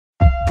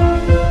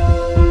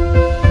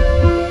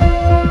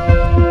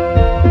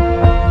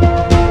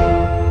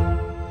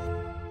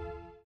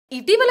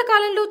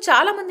కాలంలో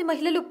చాలా మంది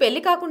మహిళలు పెళ్లి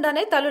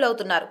కాకుండానే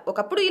తల్లులవుతున్నారు.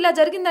 ఒకప్పుడు ఇలా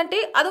జరిగిందంటే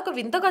అదొక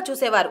వింతగా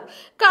చూసేవారు.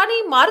 కానీ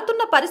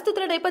మారుతున్న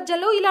పరిస్థితుల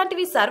నేపథ్యంలో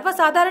ఇలాంటివి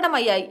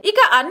సర్వసాధారణమయ్యాయి. ఇక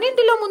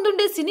అన్నింటిలో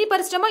ముందుండే సినీ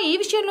పరిశ్రమ ఈ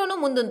విషయంలోనూ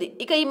ముందుంది.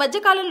 ఇక ఈ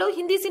మధ్య కాలంలో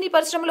హిందీ సినీ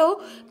పరిశ్రమలో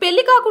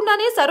పెళ్లి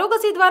కాకుండానే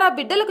సరోగసీ ద్వారా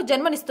బిడ్డలకు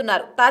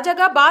జన్మనిస్తున్నారు.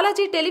 తాజాగా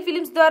బాలాజీ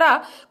టెలిఫిలిమ్స్ ద్వారా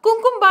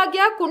కుంకుమ భాగ్య,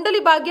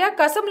 కుండలి భాగ్య,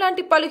 కసం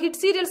లాంటి పలు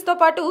హిట్ సీరియల్స్ తో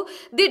పాటు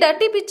the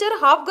dirty picture,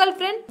 half girl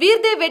friend,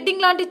 Veer they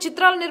wedding లాంటి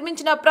చిత్రాలు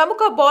నిర్మించిన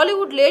ప్రముఖ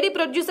Bollywood lady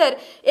producer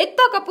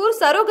Ekta Kapoor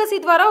surrogacy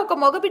ద్వారా ఒక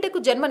మగబిడ్డకు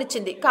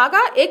జన్మనిచ్చింది.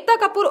 కాగా ఏక్తా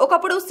కపూర్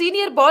ఒకప్పుడు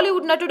సీనియర్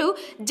బాలీవుడ్ నటుడు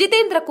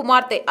జితేంద్ర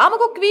కుమార్తె.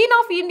 ఆమెకు క్వీన్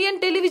ఆఫ్ ఇండియన్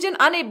టెలివిజన్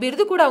అనే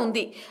బిరుదు కూడా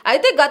ఉంది.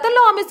 అయితే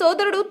గతంలో ఆమె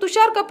సోదరుడు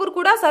తుషార్ కపూర్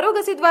కూడా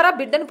సరోగసీ ద్వారా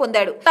బిడ్డను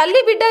పొందాడు.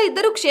 తల్లి బిడ్డ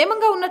ఇద్దరు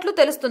క్షేమంగా ఉన్నట్లు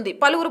తెలుస్తుంది.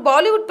 పలువురు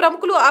బాలీవుడ్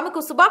ప్రముఖులు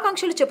ఆమెకు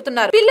శుభాకాంక్షలు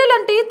చెబుతున్నారు.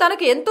 పిల్లలంటే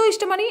తనకు ఎంతో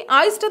ఇష్టమని,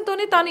 ఆ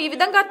ఇష్టంతోనే తాను ఈ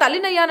విధంగా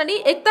తల్లినయ్యానని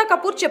ఏక్తా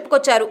కపూర్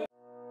చెప్పుకొచ్చారు.